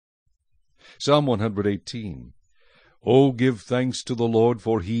Psalm 118. O give thanks to the Lord,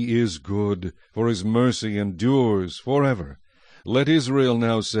 for he is good, for his mercy endures forever. Let Israel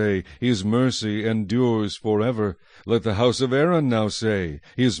now say, his mercy endures forever. Let the house of Aaron now say,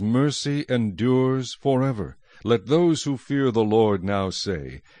 his mercy endures forever. Let those who fear the Lord now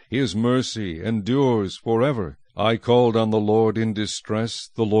say, his mercy endures forever. I called on the Lord in distress.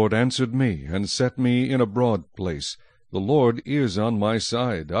 The Lord answered me, and set me in a broad place. The Lord is on my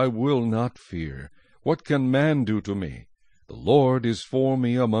side. I will not fear. What can man do to me? The Lord is for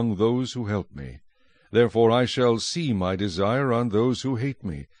me among those who help me. Therefore I shall see my desire on those who hate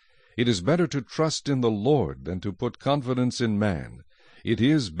me. It is better to trust in the Lord than to put confidence in man. It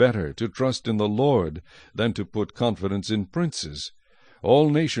is better to trust in the Lord than to put confidence in princes. All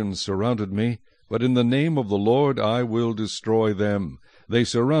nations surrounded me, but in the name of the Lord I will destroy them. They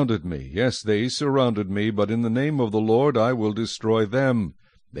surrounded me, yes, they surrounded me, but in the name of the Lord I will destroy them.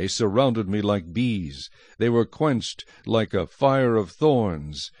 They surrounded me like bees. They were quenched like a fire of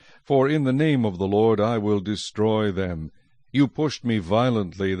thorns. For in the name of the Lord I will destroy them. You pushed me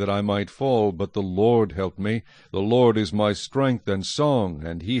violently that I might fall, but the Lord helped me. The Lord is my strength and song,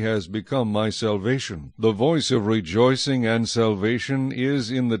 and he has become my salvation. The voice of rejoicing and salvation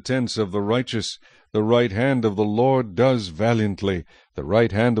is in the tents of the righteous. The right hand of the Lord does valiantly. The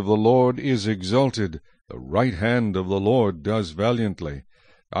right hand of the Lord is exalted. The right hand of the Lord does valiantly.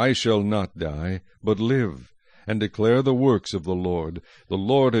 I shall not die, but live, and declare the works of the Lord. The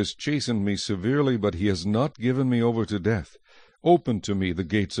Lord has chastened me severely, but he has not given me over to death. Open to me the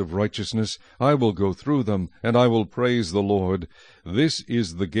gates of righteousness. I will go through them, and I will praise the Lord. This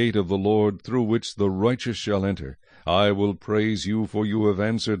is the gate of the Lord, through which the righteous shall enter. I will praise you, for you have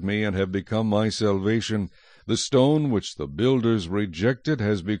answered me, and have become my salvation. The stone which the builders rejected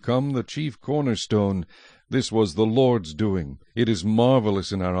has become the chief cornerstone. This was the Lord's doing. It is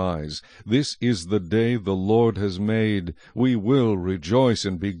marvelous in our eyes. This is the day the Lord has made. We will rejoice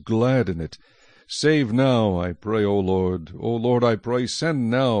and be glad in it. Save now, I pray, O Lord. O Lord, I pray, send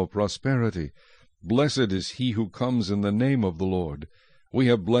now prosperity. Blessed is he who comes in the name of the Lord. We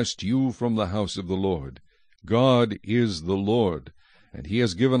have blessed you from the house of the Lord. God is the Lord, and he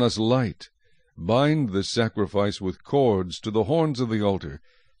has given us light. Bind the sacrifice with cords to the horns of the altar.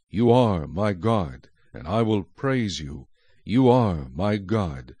 You are my God, and I will praise you. You are my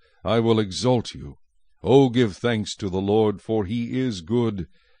God. I will exalt you. O give thanks to the Lord, for he is good,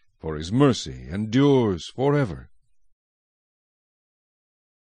 for his mercy endures forever.